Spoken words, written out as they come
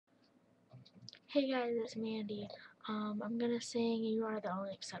Hey guys, it's Mandy. I'm gonna sing "You Are the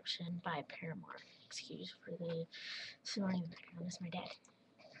Only Exception" by Paramore. Excuse for the snoring in the background. It's my dad.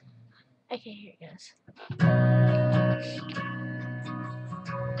 Okay, here it goes.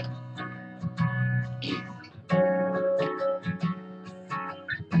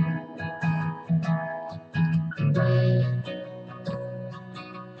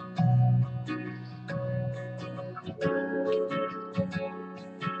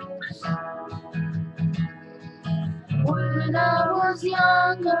 When I was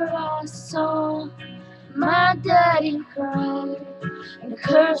younger, I saw my daddy cry and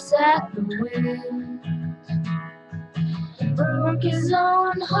curse at the wind. He broke his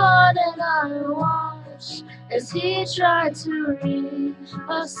own heart, and I watched as he tried to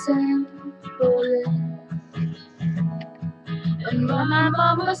reassemble it. And my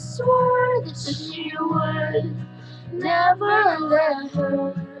mama swore that she would never let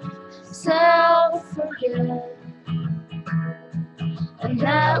herself forget. And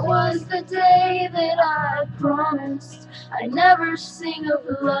that was the day that I promised I'd never sing of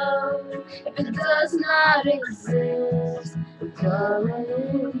love if it does not exist.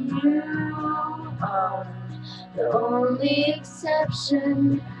 Darling, you are the only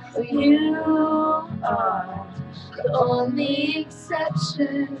exception. You are the only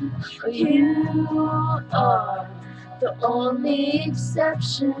exception. You are the only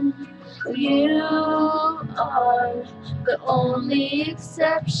exception. You are the only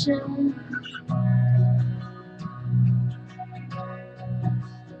exception.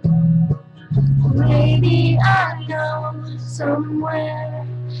 Maybe I know somewhere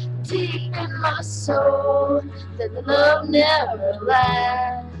deep in my soul that love never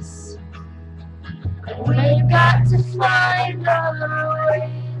lasts. And we've got to find other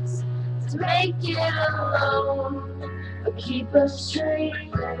ways to make it alone, but keep a straight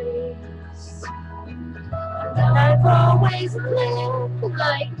face. And I've always lived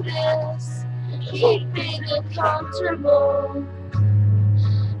like this, keeping a comfortable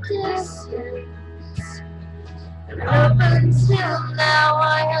distance. And up until now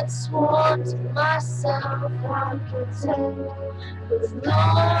I had sworn to myself I'm content with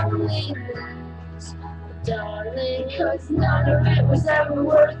loneliness. But darling, 'cause none of it was ever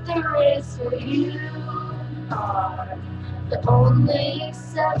worth the risk. For you are the only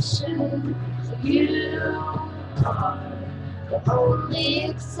exception. You are the only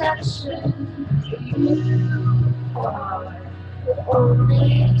exception. You are the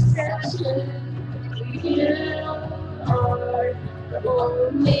only exception. You are the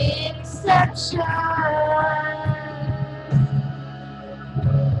only exception.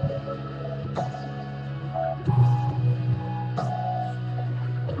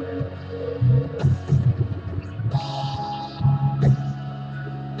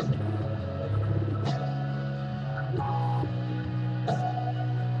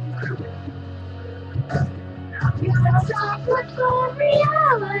 Stop for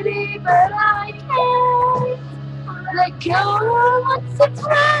reality, but I can't let go of what's in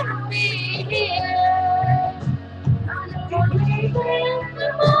front of me here. I'm breathing in the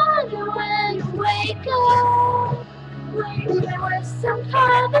morning when you wake up, waiting with some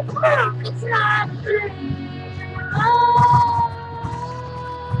kind of proof it's not a dream.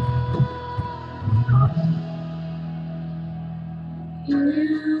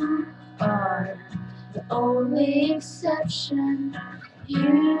 You are the only exception.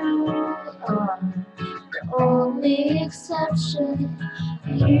 You are the only exception.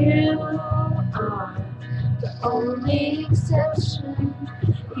 You are the only exception.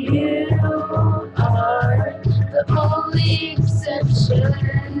 You are the only exception.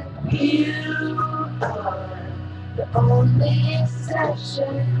 You are the only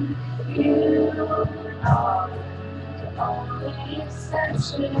exception. You are the only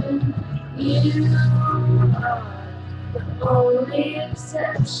exception. You are the only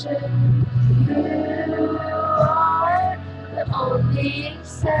exception. You are the only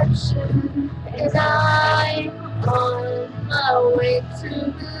exception. And I'm on my way to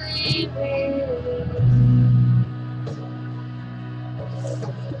believing.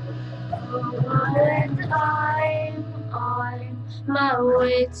 And I'm on my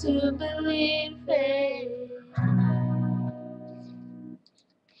way to believing.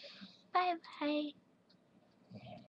 Bye bye.